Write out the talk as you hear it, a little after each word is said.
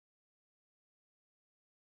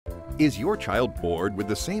Is your child bored with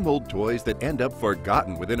the same old toys that end up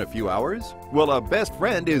forgotten within a few hours? Well, a best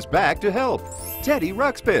friend is back to help. Teddy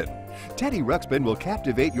Ruxpin. Teddy Ruxpin will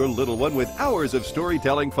captivate your little one with hours of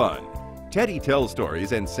storytelling fun. Teddy tells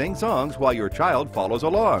stories and sings songs while your child follows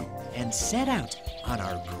along. And set out on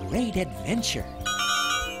our great adventure.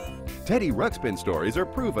 Teddy Ruxpin stories are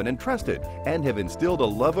proven and trusted and have instilled a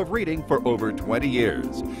love of reading for over 20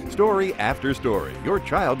 years. Story after story, your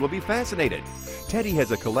child will be fascinated. Teddy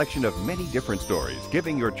has a collection of many different stories,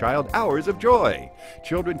 giving your child hours of joy.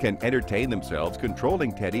 Children can entertain themselves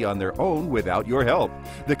controlling Teddy on their own without your help.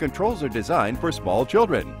 The controls are designed for small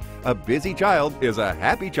children. A busy child is a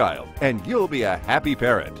happy child, and you'll be a happy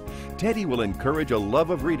parent. Teddy will encourage a love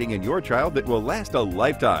of reading in your child that will last a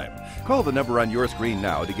lifetime. Call the number on your screen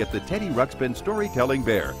now to get the Teddy Ruxpin Storytelling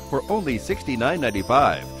Bear for only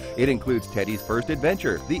 $69.95. It includes Teddy's first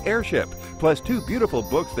adventure, The Airship, plus 2 beautiful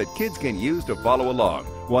books that kids can use to follow along,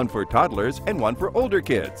 one for toddlers and one for older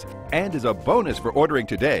kids. And as a bonus for ordering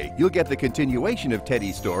today, you'll get the continuation of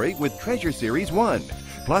Teddy's story with Treasure Series 1.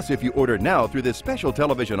 Plus, if you order now through this special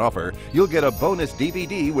television offer, you'll get a bonus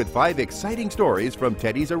DVD with 5 exciting stories from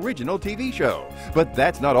Teddy's original TV show. But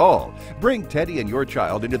that's not all. Bring Teddy and your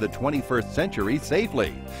child into the 21st century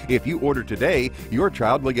safely. If you order today, your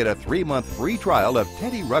child will get a 3-month free trial of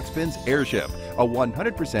Teddy Ruxpin's Airship, a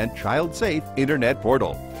 100% child-safe internet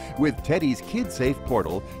portal. With Teddy's Kid-Safe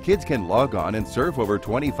portal, kids can log on and surf over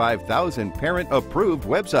 25,000 parent-approved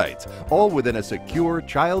websites, all within a secure,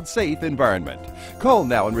 child-safe environment. Call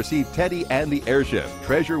now and receive Teddy and the Airship,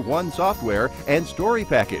 Treasure 1 software, and story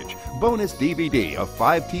package, bonus DVD of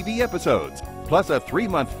 5 TV episodes, plus a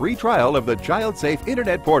 3-month free trial of the child-safe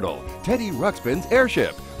internet portal, Teddy Ruxpin's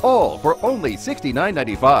Airship, all for only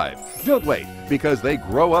 $69.95. Don't wait, because they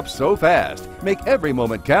grow up so fast. Make every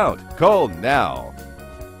moment count. Call now.